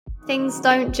Things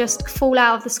don't just fall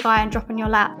out of the sky and drop on your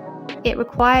lap. It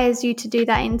requires you to do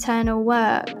that internal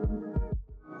work.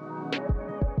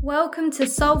 Welcome to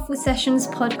Soulful Sessions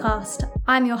podcast.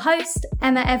 I'm your host,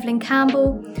 Emma Evelyn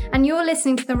Campbell, and you're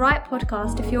listening to the right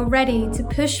podcast if you're ready to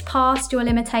push past your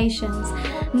limitations,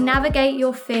 navigate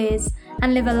your fears,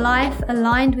 and live a life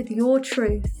aligned with your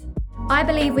truth. I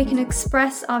believe we can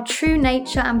express our true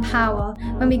nature and power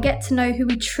when we get to know who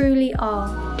we truly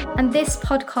are. And this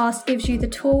podcast gives you the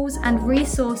tools and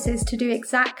resources to do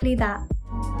exactly that.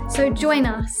 So join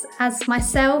us as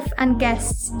myself and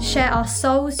guests share our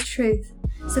soul's truth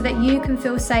so that you can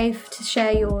feel safe to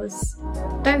share yours.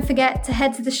 Don't forget to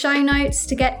head to the show notes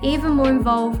to get even more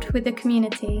involved with the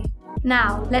community.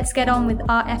 Now, let's get on with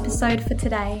our episode for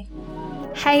today.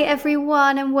 Hey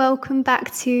everyone, and welcome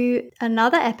back to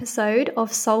another episode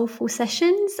of Soulful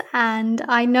Sessions. And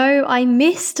I know I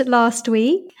missed last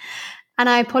week and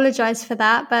I apologize for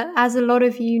that, but as a lot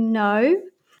of you know,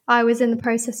 I was in the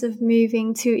process of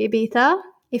moving to Ibiza.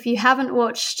 If you haven't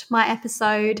watched my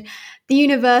episode, The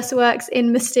Universe Works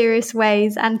in Mysterious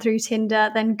Ways and Through Tinder,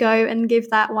 then go and give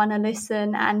that one a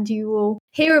listen and you will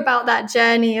hear about that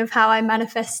journey of how I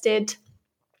manifested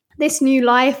this new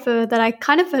life that I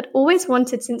kind of had always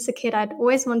wanted since a kid. I'd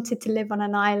always wanted to live on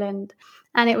an island,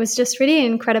 and it was just really an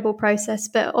incredible process.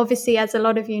 But obviously, as a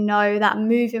lot of you know, that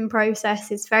moving process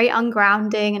is very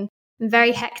ungrounding and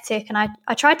very hectic. And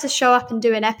I tried to show up and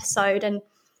do an episode, and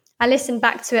I listened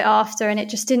back to it after, and it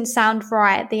just didn't sound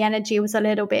right. The energy was a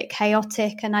little bit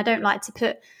chaotic, and I don't like to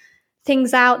put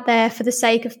things out there for the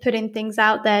sake of putting things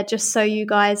out there just so you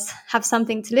guys have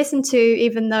something to listen to,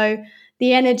 even though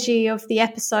the energy of the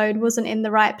episode wasn't in the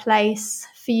right place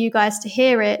for you guys to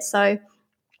hear it. So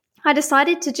I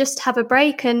decided to just have a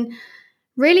break and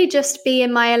really just be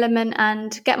in my element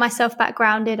and get myself back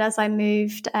grounded as I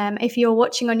moved. If you're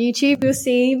watching on YouTube, you'll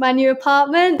see my new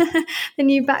apartment, the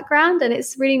new background, and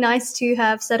it's really nice to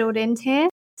have settled in here.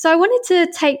 So I wanted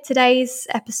to take today's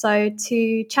episode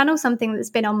to channel something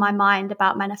that's been on my mind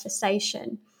about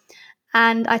manifestation.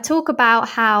 And I talk about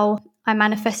how I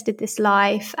manifested this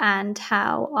life and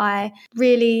how I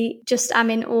really just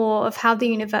am in awe of how the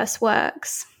universe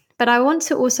works. But I want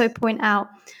to also point out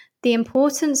the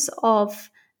importance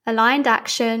of aligned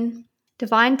action,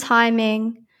 divine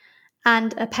timing,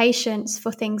 and a patience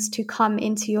for things to come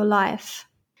into your life.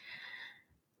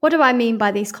 What do I mean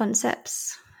by these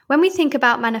concepts? When we think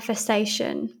about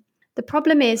manifestation, the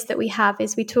problem is that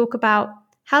we talk about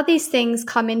how these things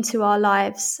come into our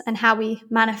lives and how we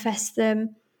manifest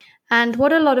them. And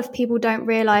what a lot of people don't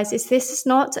realize is this is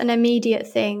not an immediate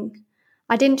thing.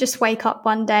 I didn't just wake up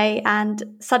one day and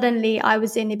suddenly I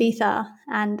was in Ibiza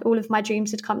and all of my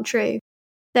dreams had come true.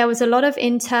 There was a lot of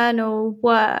internal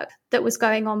work that was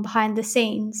going on behind the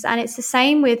scenes. And it's the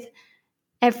same with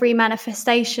every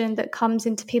manifestation that comes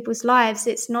into people's lives.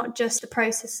 It's not just a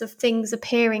process of things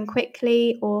appearing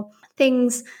quickly or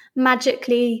things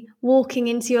magically walking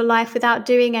into your life without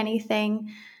doing anything.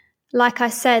 Like I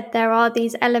said, there are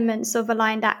these elements of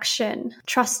aligned action,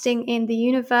 trusting in the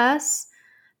universe,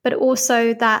 but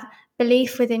also that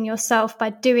belief within yourself by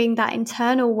doing that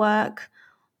internal work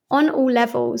on all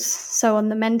levels. So on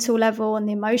the mental level, on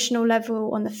the emotional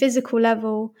level, on the physical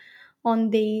level, on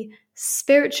the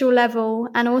spiritual level,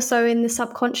 and also in the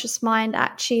subconscious mind,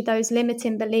 actually those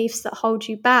limiting beliefs that hold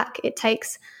you back. It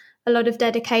takes a lot of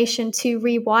dedication to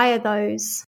rewire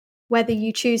those, whether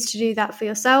you choose to do that for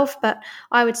yourself. But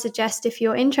I would suggest if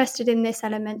you're interested in this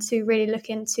element to really look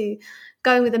into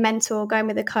going with a mentor, going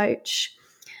with a coach.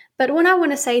 But what I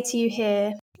want to say to you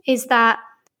here is that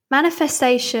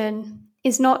manifestation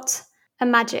is not a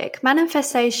magic.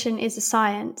 Manifestation is a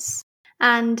science.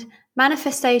 And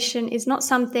manifestation is not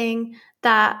something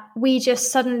that we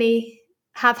just suddenly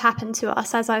have happen to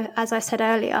us, as I said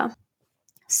earlier.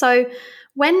 So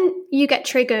when you get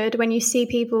triggered, when you see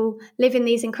people living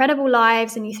these incredible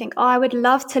lives and you think, oh, I would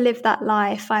love to live that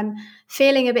life. I'm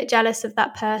feeling a bit jealous of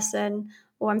that person,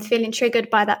 or I'm feeling triggered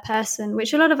by that person,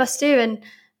 which a lot of us do, and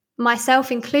myself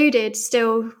included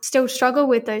still struggle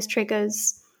with those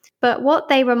triggers. But what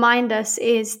they remind us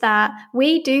is that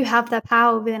we do have the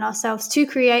power within ourselves to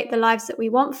create the lives that we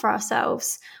want for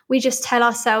ourselves. We just tell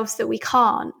ourselves that we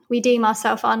can't. We deem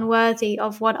ourselves unworthy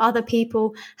of what other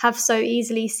people have so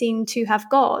easily seemed to have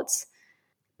got.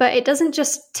 But it doesn't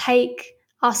just take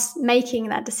us making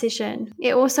that decision.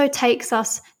 It also takes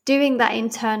us doing that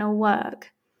internal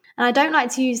work. And I don't like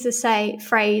to use the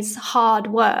phrase hard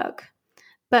work,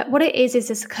 but what it is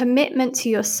a commitment to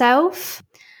yourself,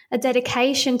 a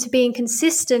dedication to being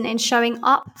consistent in showing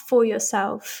up for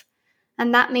yourself.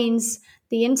 And that means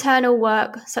the internal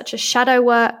work, such as shadow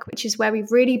work, which is where we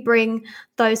really bring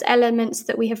those elements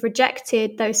that we have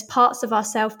rejected, those parts of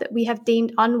ourselves that we have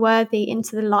deemed unworthy,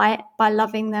 into the light by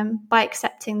loving them, by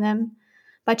accepting them,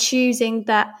 by choosing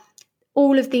that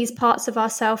all of these parts of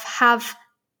ourselves have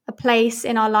a place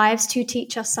in our lives to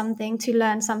teach us something, to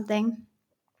learn something.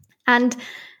 And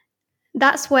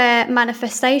that's where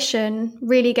manifestation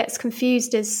really gets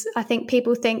confused, is I think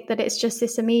people think that it's just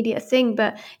this immediate thing,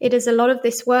 but it is a lot of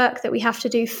this work that we have to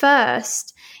do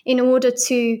first in order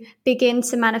to begin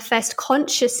to manifest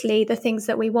consciously the things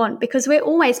that we want, because we're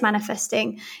always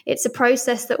manifesting. It's a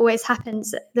process that always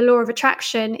happens. The law of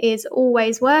attraction is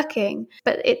always working,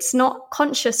 but it's not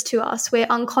conscious to us. We're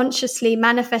unconsciously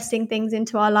manifesting things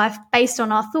into our life based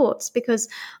on our thoughts, because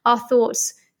our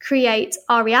thoughts create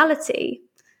our reality.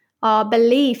 Our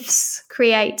beliefs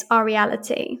create our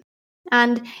reality.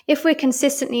 And if we're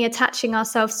consistently attaching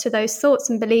ourselves to those thoughts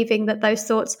and believing that those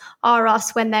thoughts are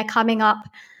us when they're coming up,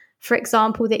 for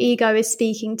example, the ego is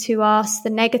speaking to us, the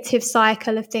negative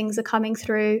cycle of things are coming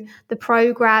through, the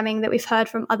programming that we've heard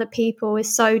from other people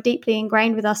is so deeply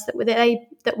ingrained with us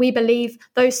that we believe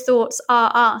those thoughts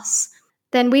are us,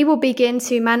 then we will begin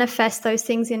to manifest those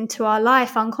things into our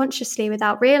life unconsciously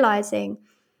without realizing.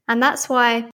 And that's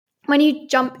why when you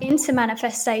jump into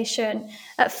manifestation,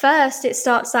 at first it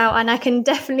starts out, and I can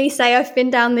definitely say I've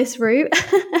been down this route,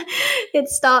 it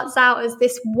starts out as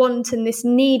this want and this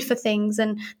need for things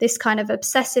and this kind of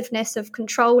obsessiveness of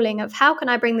controlling of how can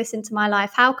I bring this into my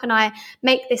life? How can I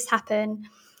make this happen?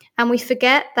 And we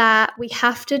forget that we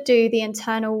have to do the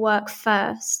internal work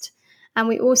first. And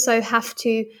we also have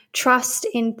to trust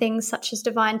in things such as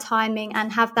divine timing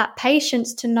and have that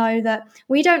patience to know that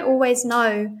we don't always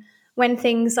know when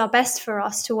things are best for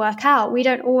us to work out. We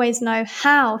don't always know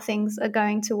how things are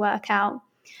going to work out.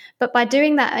 But by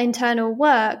doing that internal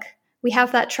work, we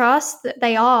have that trust that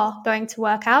they are going to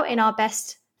work out in our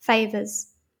best favors,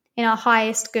 in our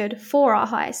highest good, for our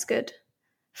highest good,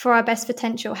 for our best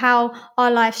potential, how our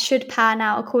life should pan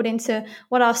out according to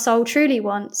what our soul truly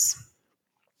wants.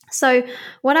 So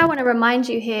what I want to remind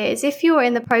you here is, if you're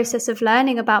in the process of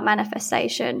learning about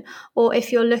manifestation, or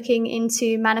if you're looking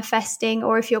into manifesting,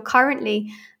 or if you're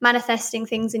currently manifesting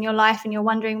things in your life and you're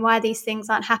wondering why these things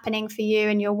aren't happening for you,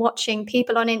 and you're watching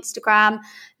people on Instagram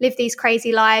live these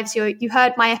crazy lives, you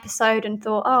heard my episode and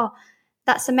thought, oh,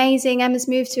 that's amazing, Emma's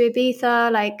moved to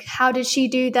Ibiza, like how did she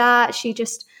do that?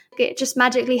 It just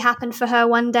magically happened for her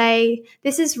one day.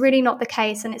 This is really not the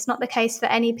case, and it's not the case for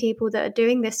any people that are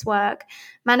doing this work.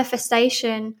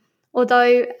 Manifestation,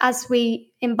 although as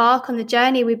we embark on the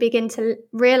journey, we begin to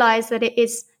realize that it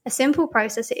is a simple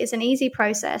process, it is an easy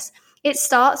process. It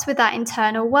starts with that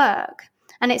internal work,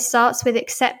 and it starts with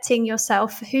accepting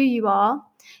yourself for who you are,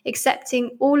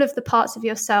 accepting all of the parts of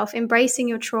yourself, embracing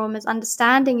your traumas,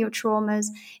 understanding your traumas,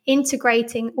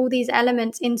 integrating all these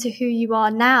elements into who you are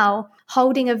now,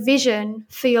 holding a vision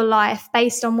for your life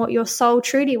based on what your soul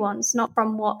truly wants, not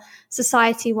from what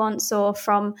society wants or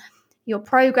from your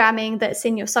programming that's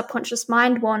in your subconscious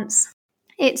mind wants.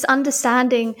 It's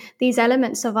understanding these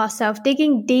elements of ourselves,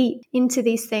 digging deep into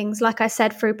these things, like I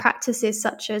said, through practices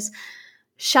such as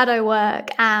shadow work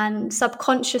and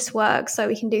subconscious work. So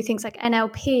we can do things like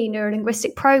NLP,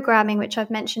 neuro-linguistic programming, which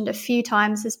I've mentioned a few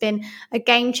times has been a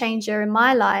game changer in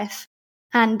my life.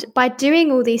 And by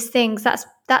doing all these things,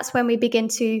 that's when we begin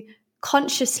to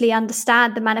consciously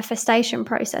understand the manifestation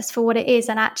process for what it is,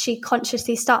 and actually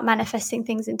consciously start manifesting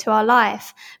things into our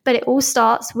life. But it all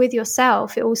starts with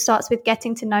yourself. It all starts with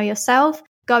getting to know yourself,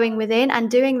 going within and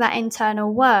doing that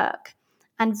internal work,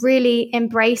 and really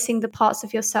embracing the parts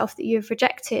of yourself that you've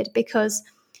rejected, because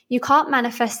you can't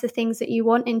manifest the things that you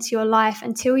want into your life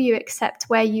until you accept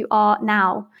where you are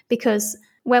now. Because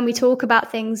when we talk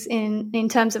about things in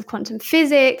terms of quantum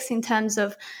physics, in terms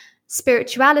of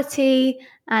spirituality,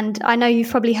 and I know you've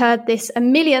probably heard this a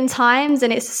million times,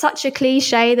 and it's such a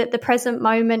cliche that the present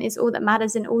moment is all that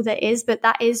matters and all there is, but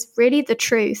that is really the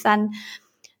truth. And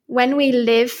when we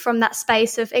live from that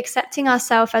space of accepting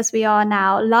ourselves as we are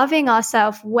now, loving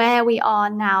ourselves where we are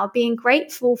now, being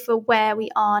grateful for where we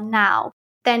are now,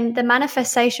 then the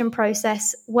manifestation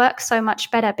process works so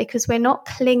much better, because we're not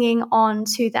clinging on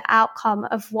to the outcome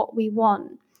of what we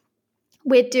want.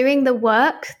 We're doing the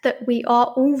work that we are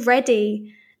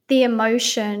already, the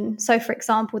emotion. So for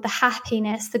example, the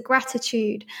happiness, the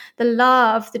gratitude, the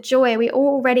love, the joy, we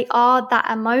already are that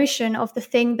emotion of the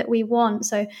thing that we want.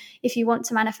 So if you want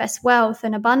to manifest wealth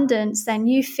and abundance, then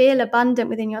you feel abundant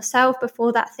within yourself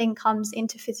before that thing comes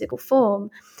into physical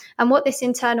form. And what this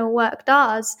internal work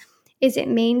does is it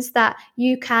means that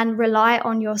you can rely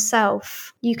on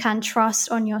yourself. You can trust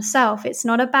on yourself. It's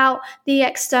not about the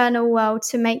external world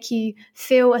to make you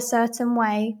feel a certain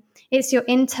way. It's your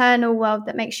internal world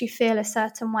that makes you feel a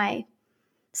certain way.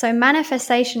 So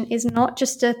manifestation is not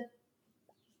just a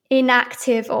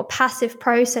inactive or passive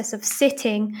process of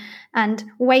sitting and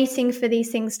waiting for these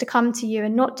things to come to you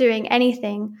and not doing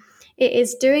anything. It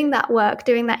is doing that work,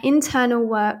 doing that internal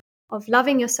work of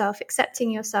loving yourself,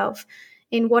 accepting yourself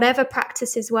in whatever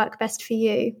practices work best for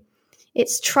you.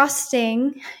 It's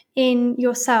trusting in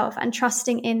yourself and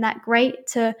trusting in that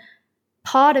greater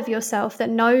part of yourself that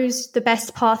knows the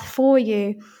best path for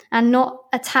you, and not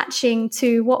attaching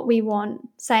to what we want,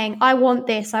 saying, I want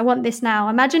this now.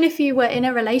 Imagine if you were in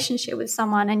a relationship with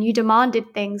someone and you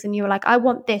demanded things and you were like, I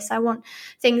want this, I want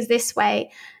things this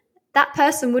way. That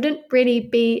person wouldn't really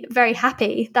be very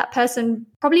happy. That person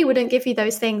probably wouldn't give you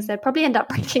those things. They'd probably end up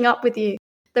breaking up with you.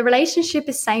 The relationship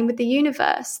is same with the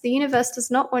universe. The universe does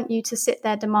not want you to sit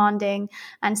there demanding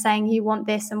and saying you want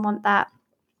this and want that.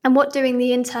 And what doing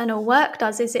the internal work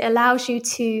does is it allows you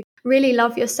to really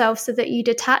love yourself so that you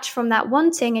detach from that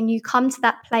wanting and you come to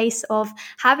that place of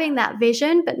having that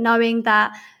vision, but knowing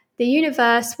that the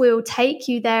universe will take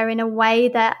you there in a way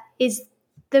that is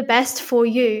the best for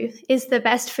you, is the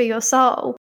best for your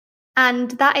soul. And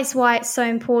that is why it's so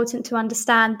important to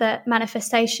understand that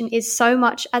manifestation is so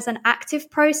much as an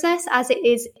active process as it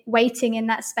is waiting in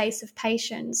that space of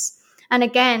patience. And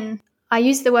again, I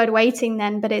use the word waiting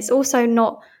then, but it's also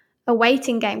not a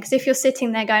waiting game, because if you're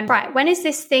sitting there going, right, when is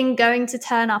this thing going to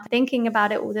turn up, thinking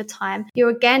about it all the time,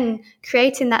 you're again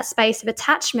creating that space of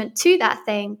attachment to that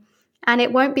thing, and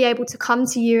it won't be able to come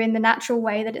to you in the natural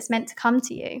way that it's meant to come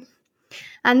to you.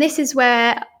 And this is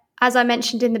where, as I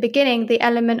mentioned in the beginning, the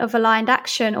element of aligned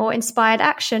action or inspired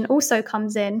action also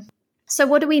comes in. So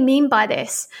what do we mean by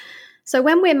this? So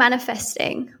when we're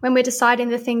manifesting, when we're deciding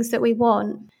the things that we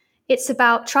want, it's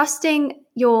about trusting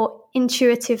your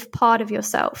intuitive part of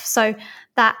yourself. So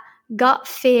that gut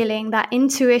feeling, that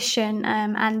intuition,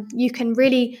 and you can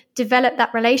really develop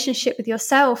that relationship with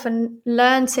yourself and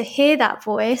learn to hear that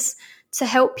voice to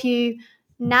help you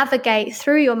navigate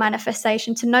through your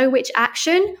manifestation, to know which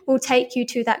action will take you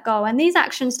to that goal. And these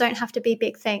actions don't have to be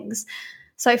big things.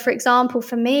 So for example,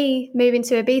 for me, moving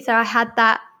to Ibiza, I had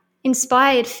that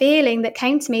inspired feeling that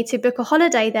came to me to book a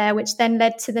holiday there, which then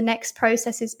led to the next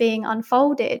processes being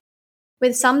unfolded.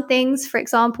 With some things, for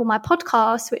example, my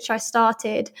podcast, which I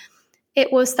started,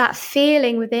 it was that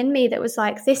feeling within me that was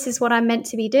like, this is what I'm meant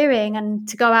to be doing, and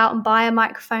to go out and buy a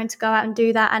microphone, to go out and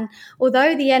do that. And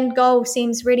although the end goal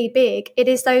seems really big, it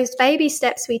is those baby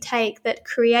steps we take that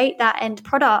create that end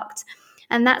product.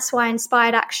 And that's why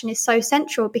inspired action is so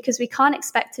central, because we can't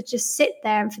expect to just sit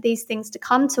there and for these things to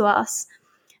come to us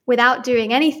without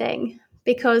doing anything.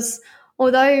 Because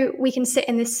although we can sit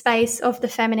in this space of the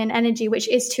feminine energy, which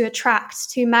is to attract,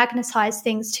 to magnetize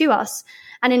things to us,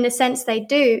 and in a sense they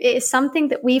do, it is something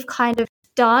that we've kind of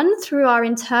done through our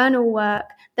internal work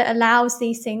that allows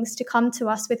these things to come to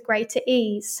us with greater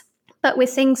ease. But with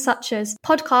things such as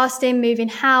podcasting, moving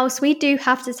house, we do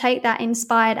have to take that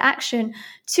inspired action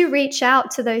to reach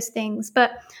out to those things.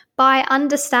 But by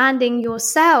understanding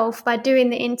yourself, by doing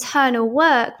the internal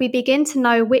work, we begin to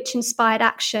know which inspired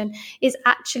action is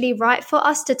actually right for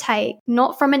us to take,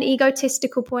 not from an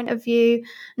egotistical point of view,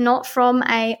 not from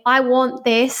a I want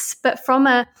this, but from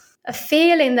a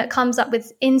feeling that comes up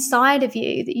with inside of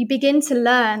you, that you begin to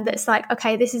learn that it's like,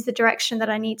 okay, this is the direction that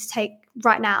I need to take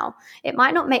right now. It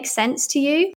might not make sense to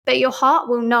you, but your heart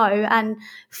will know, and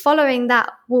following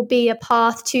that will be a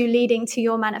path to leading to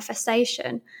your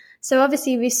manifestation. So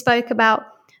obviously we spoke about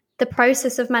the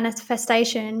process of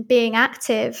manifestation being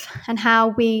active and how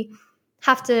we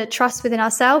have to trust within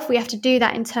ourselves. We have to do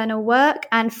that internal work.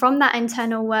 And from that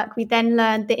internal work, we then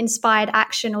learn the inspired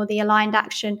action or the aligned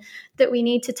action that we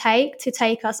need to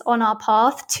take us on our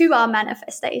path to our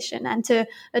manifestation and to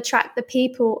attract the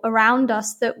people around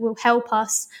us that will help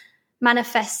us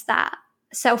manifest that,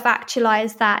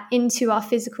 self-actualize that into our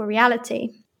physical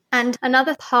reality. And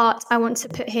another part I want to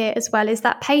put here as well is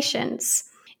that patience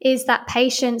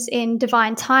in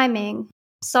divine timing.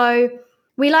 So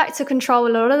we like to control a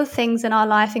lot of the things in our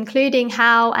life, including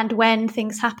how and when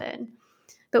things happen.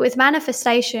 But with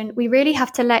manifestation, we really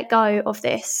have to let go of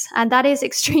this. And that is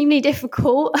extremely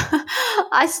difficult.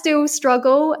 I still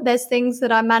struggle. There's things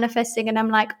that I'm manifesting and I'm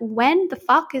like, when the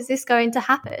fuck is this going to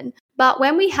happen? But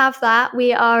when we have that,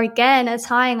 we are again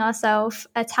attaching ourselves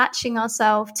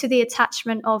to the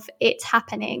attachment of it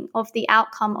happening, of the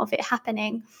outcome of it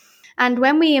happening. And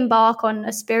when we embark on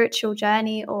a spiritual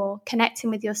journey or connecting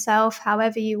with yourself,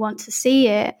 however you want to see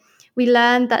it, we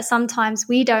learn that sometimes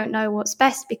we don't know what's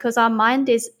best because our mind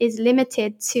is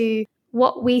limited to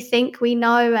what we think we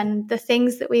know and the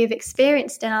things that we have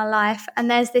experienced in our life. And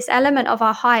there's this element of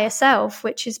our higher self,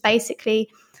 which is basically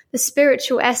the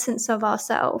spiritual essence of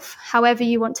ourself, however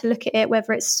you want to look at it,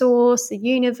 whether it's source, the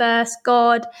universe,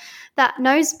 God, that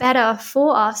knows better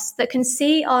for us, that can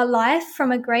see our life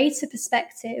from a greater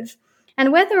perspective.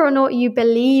 And whether or not you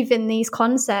believe in these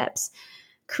concepts,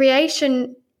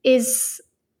 creation is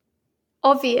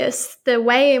obvious. The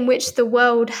way in which the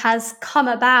world has come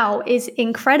about is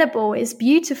incredible, is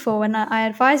beautiful. And I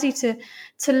advise you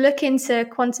to look into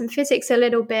quantum physics a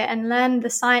little bit and learn the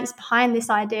science behind this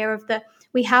idea of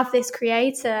we have this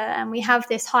creator and we have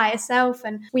this higher self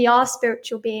and we are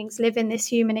spiritual beings living this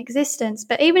human existence.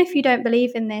 But even if you don't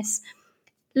believe in this,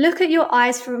 look at your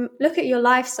life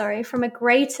from a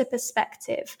greater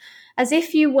perspective, as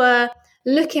if you were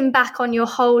looking back on your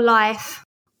whole life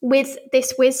with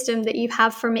this wisdom that you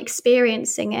have from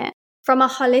experiencing it from a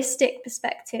holistic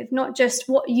perspective, not just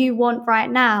what you want right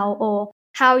now or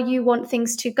how you want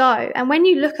things to go. And when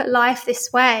you look at life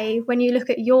this way, when you look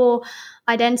at your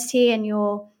identity and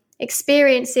your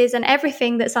experiences and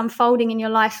everything that's unfolding in your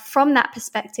life from that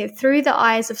perspective, through the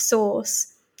eyes of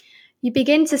Source, you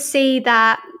begin to see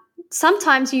that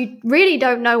sometimes you really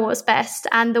don't know what's best,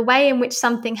 and the way in which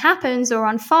something happens or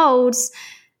unfolds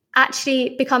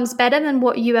actually becomes better than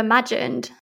what you imagined.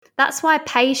 That's why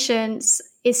patience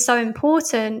is so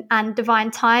important and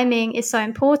divine timing is so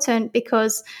important,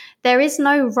 because there is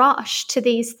no rush to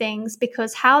these things,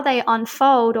 because how they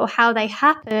unfold or how they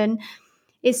happen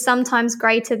is sometimes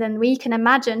greater than we can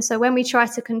imagine. So when we try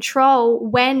to control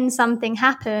when something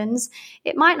happens,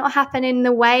 it might not happen in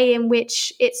the way in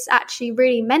which it's actually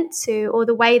really meant to, or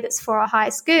the way that's for our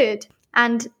highest good.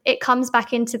 And it comes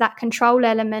back into that control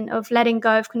element of letting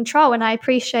go of control. And I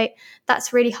appreciate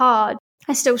that's really hard.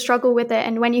 I still struggle with it.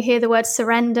 And when you hear the word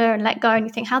surrender and let go, and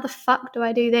you think, how the fuck do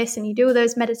I do this? And you do all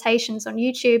those meditations on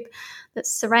YouTube that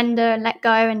surrender and let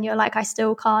go, and you're like, I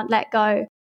still can't let go.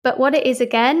 But what it is,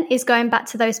 again, is going back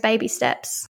to those baby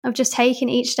steps of just taking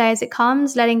each day as it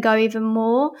comes, letting go even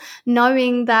more,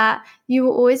 knowing that you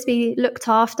will always be looked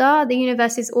after. The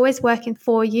universe is always working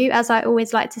for you. As I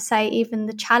always like to say, even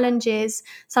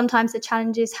sometimes the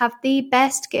challenges have the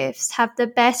best gifts, have the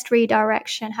best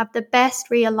redirection, have the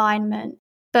best realignment.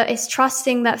 But it's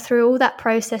trusting that through all that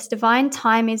process, divine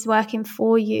time is working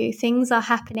for you. Things are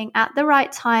happening at the right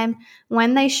time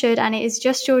when they should. And it is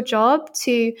just your job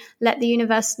to let the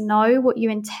universe know what you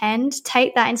intend.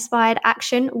 Take that inspired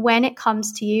action when it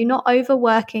comes to you, not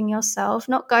overworking yourself,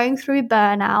 not going through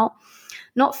burnout,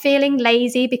 not feeling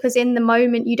lazy because in the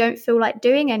moment you don't feel like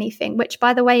doing anything, which,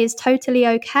 by the way, is totally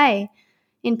okay.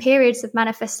 In periods of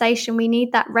manifestation, we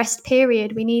need that rest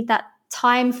period. We need that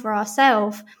time for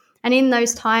ourselves. And in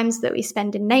those times that we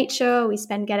spend in nature, we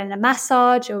spend getting a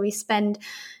massage, or we spend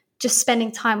just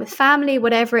spending time with family,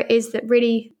 whatever it is that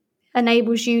really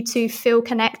enables you to feel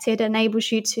connected,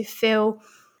 enables you to feel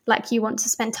like you want to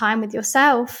spend time with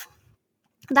yourself,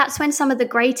 that's when some of the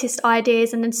greatest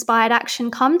ideas and inspired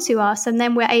action come to us. And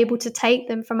then we're able to take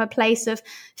them from a place of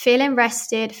feeling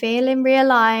rested, feeling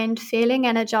realigned, feeling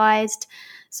energized.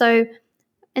 So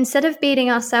instead of beating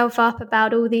ourselves up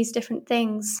about all these different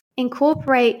things,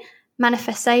 incorporate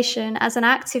manifestation as an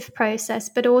active process,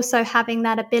 but also having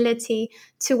that ability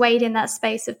to wait in that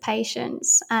space of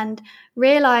patience and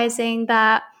realizing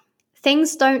that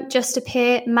things don't just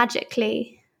appear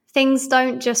magically. Things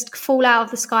don't just fall out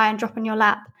of the sky and drop on your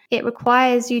lap. It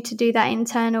requires you to do that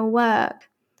internal work.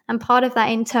 And part of that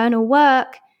internal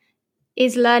work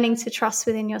is learning to trust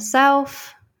within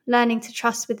yourself, learning to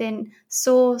trust within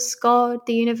Source, God,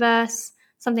 the universe,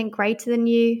 something greater than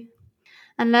you,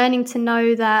 and learning to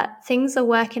know that things are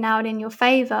working out in your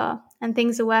favor and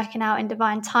things are working out in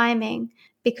divine timing.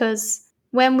 Because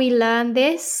when we learn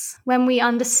this, when we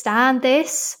understand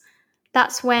this,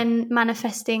 that's when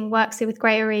manifesting works with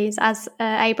greater ease. As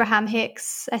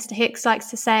Esther Hicks likes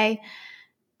to say,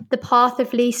 the path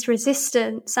of least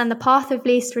resistance. And the path of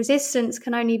least resistance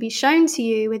can only be shown to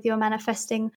you with your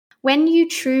manifesting when you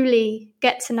truly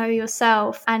get to know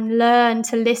yourself and learn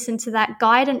to listen to that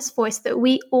guidance voice that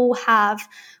we all have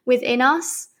within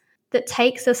us that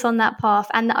takes us on that path.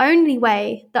 And the only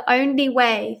way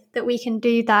that we can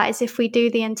do that is if we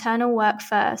do the internal work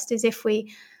first, is if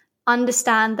we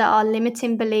understand that our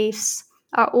limiting beliefs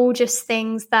are all just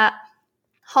things that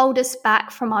hold us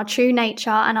back from our true nature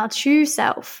and our true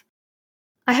self.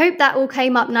 I hope that all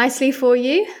came up nicely for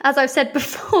you. As I've said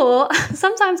before,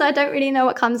 sometimes I don't really know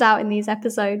what comes out in these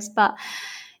episodes, but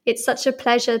it's such a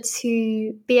pleasure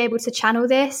to be able to channel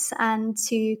this and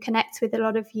to connect with a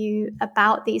lot of you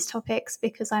about these topics,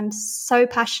 because I'm so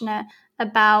passionate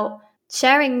about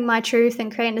sharing my truth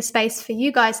and creating a space for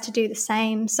you guys to do the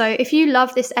same. So if you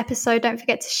love this episode, don't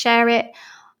forget to share it.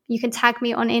 You can tag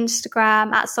me on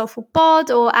Instagram at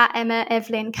SoulfulBod or at Emma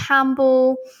Evelyn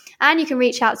Campbell. And you can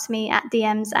reach out to me at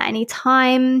DMs at any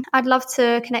time. I'd love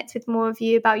to connect with more of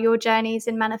you about your journeys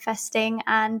in manifesting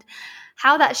and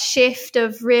how that shift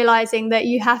of realizing that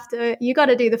you got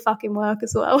to do the fucking work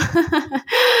as well.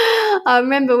 I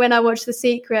remember when I watched The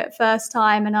Secret first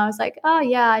time and I was like, oh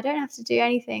yeah, I don't have to do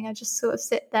anything. I just sort of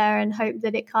sit there and hope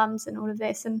that it comes and all of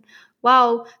this. And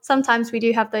while sometimes we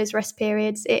do have those rest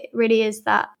periods, it really is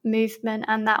that movement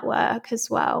and that work as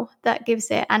well that gives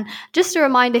it. And just a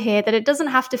reminder here that it doesn't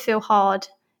have to feel hard.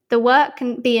 The work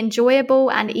can be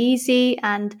enjoyable and easy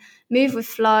and move with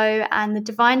flow, and the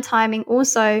divine timing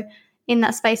also in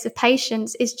that space of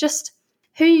patience is just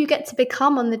who you get to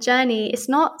become on the journey. It's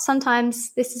not,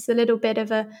 sometimes this is a little bit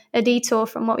of a detour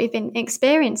from what we've been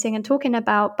experiencing and talking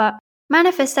about, but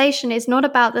manifestation is not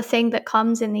about the thing that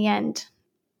comes in the end.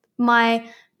 My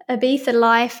Ibiza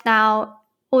life now,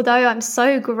 although I'm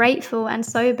so grateful and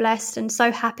so blessed and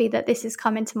so happy that this has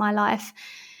come into my life,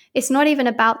 it's not even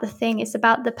about the thing. It's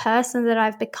about the person that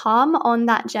I've become on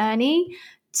that journey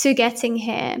to getting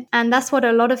here. And that's what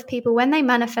a lot of people, when they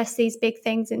manifest these big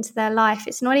things into their life,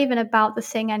 it's not even about the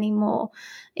thing anymore.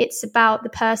 It's about the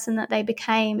person that they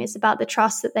became. It's about the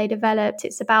trust that they developed.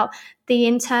 It's about the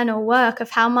internal work of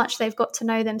how much they've got to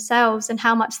know themselves and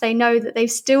how much they know that they've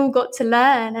still got to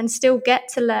learn and still get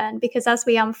to learn. Because as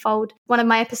we unfold, one of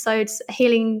my episodes,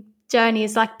 Healing Journey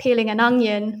is like peeling an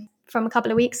onion, from a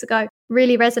couple of weeks ago,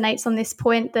 really resonates on this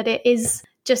point that it is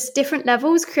just different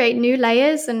levels create new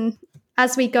layers. And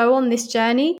as we go on this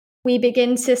journey, we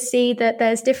begin to see that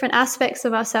there's different aspects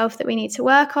of ourselves that we need to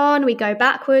work on. We go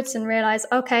backwards and realize,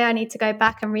 okay, I need to go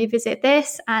back and revisit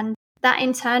this. And that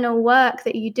internal work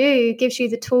that you do gives you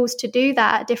the tools to do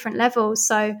that at different levels.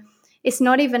 So it's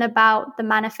not even about the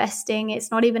manifesting.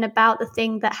 It's not even about the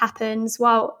thing that happens.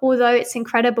 Although it's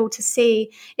incredible to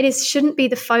see, shouldn't be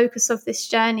the focus of this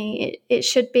journey. It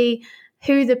should be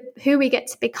who we get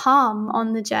to become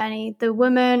on the journey, the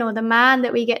woman or the man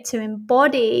that we get to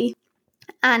embody.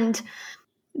 And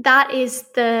that is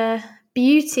the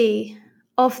beauty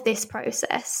of this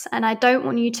process. And I don't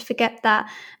want you to forget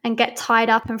that and get tied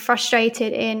up and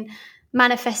frustrated in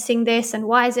manifesting this and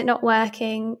why is it not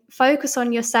working. Focus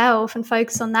on yourself and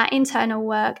focus on that internal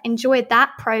work. Enjoy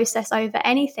that process over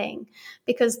anything,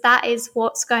 because that is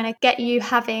what's going to get you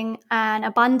having an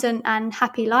abundant and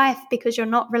happy life, because you're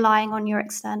not relying on your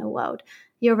external world.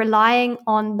 You're relying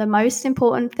on the most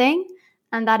important thing,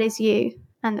 and that is you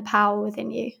and the power within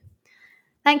you.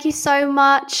 Thank you so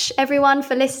much, everyone,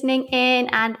 for listening in,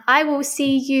 and I will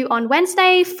see you on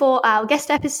Wednesday for our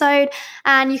guest episode,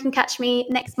 and you can catch me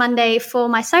next Monday for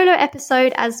my solo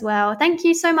episode as well. Thank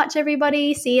you so much,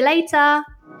 everybody. See you later.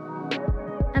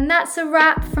 And that's a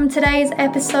wrap from today's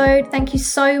episode. Thank you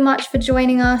so much for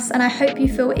joining us, and I hope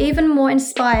you feel even more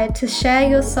inspired to share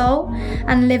your soul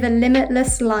and live a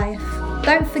limitless life.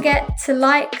 Don't forget to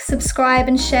like, subscribe,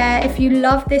 and share if you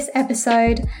love this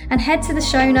episode, and head to the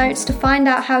show notes to find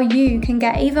out how you can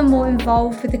get even more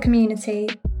involved with the community.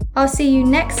 I'll see you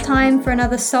next time for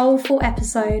another soulful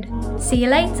episode. See you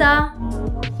later.